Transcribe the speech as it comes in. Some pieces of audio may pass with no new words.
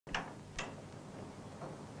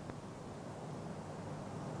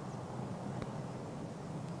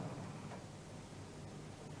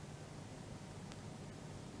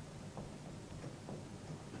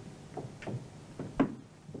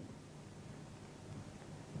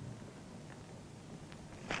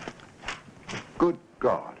Good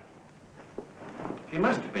God. He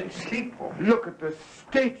must have been sleepwalking. Look at the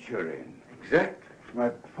state you're in. Exactly. My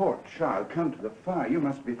poor child, come to the fire. You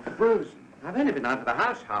must be frozen. I've only been out of the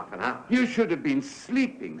house half an hour. You should have been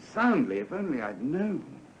sleeping soundly, if only I'd known.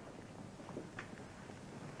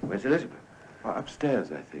 Where's Elizabeth? Oh,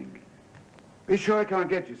 upstairs, I think. Be sure I can't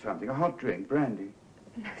get you something? A hot drink, brandy?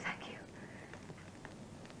 No, thank you.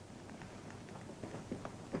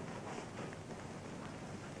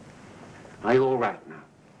 Are you all right now?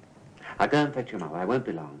 I'll go and fetch your mother. I won't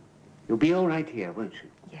be long. You'll be all right here, won't you?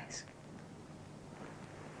 Yes.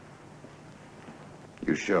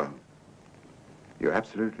 You sure? You're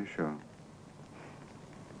absolutely sure?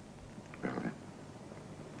 Well then,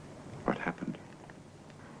 what happened?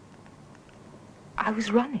 I was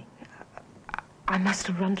running. I must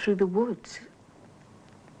have run through the woods.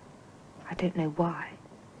 I don't know why.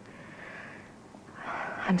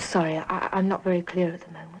 I'm sorry, I'm not very clear at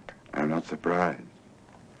the moment. I'm not surprised.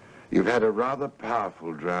 You've had a rather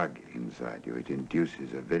powerful drug inside you. It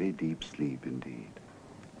induces a very deep sleep indeed.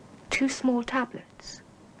 2 small tablets.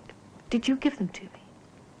 Did you give them to me?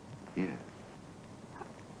 Yes.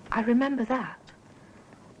 I remember that.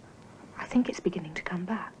 I think it's beginning to come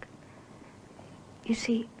back. You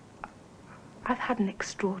see, I've had an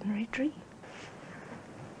extraordinary dream.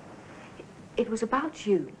 It was about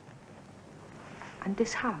you and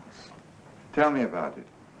this house. Tell me about it.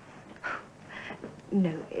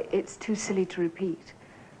 No, it's too silly to repeat.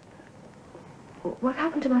 What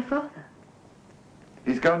happened to my father?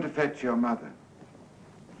 He's gone to fetch your mother.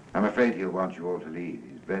 I'm afraid he'll want you all to leave.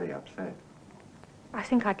 He's very upset. I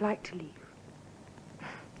think I'd like to leave.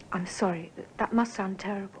 I'm sorry, that must sound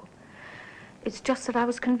terrible. It's just that I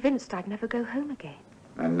was convinced I'd never go home again.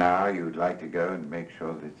 And now you'd like to go and make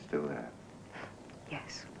sure that it's still there?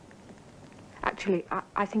 Yes. Actually,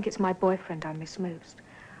 I think it's my boyfriend I miss most.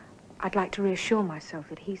 I'd like to reassure myself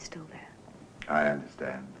that he's still there. I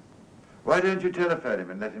understand. Why don't you telephone him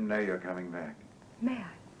and let him know you're coming back? May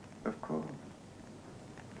I? Of course.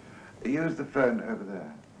 Use the phone over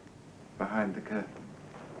there, behind the curtain.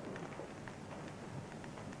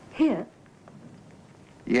 Here?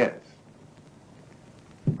 Yes.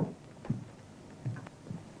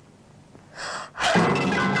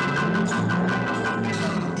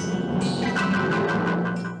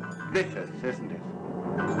 Vicious, isn't it?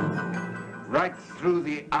 Right through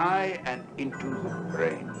the eye and into the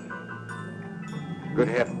brain. Good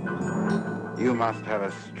heavens, you must have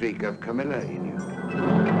a streak of Camilla in you.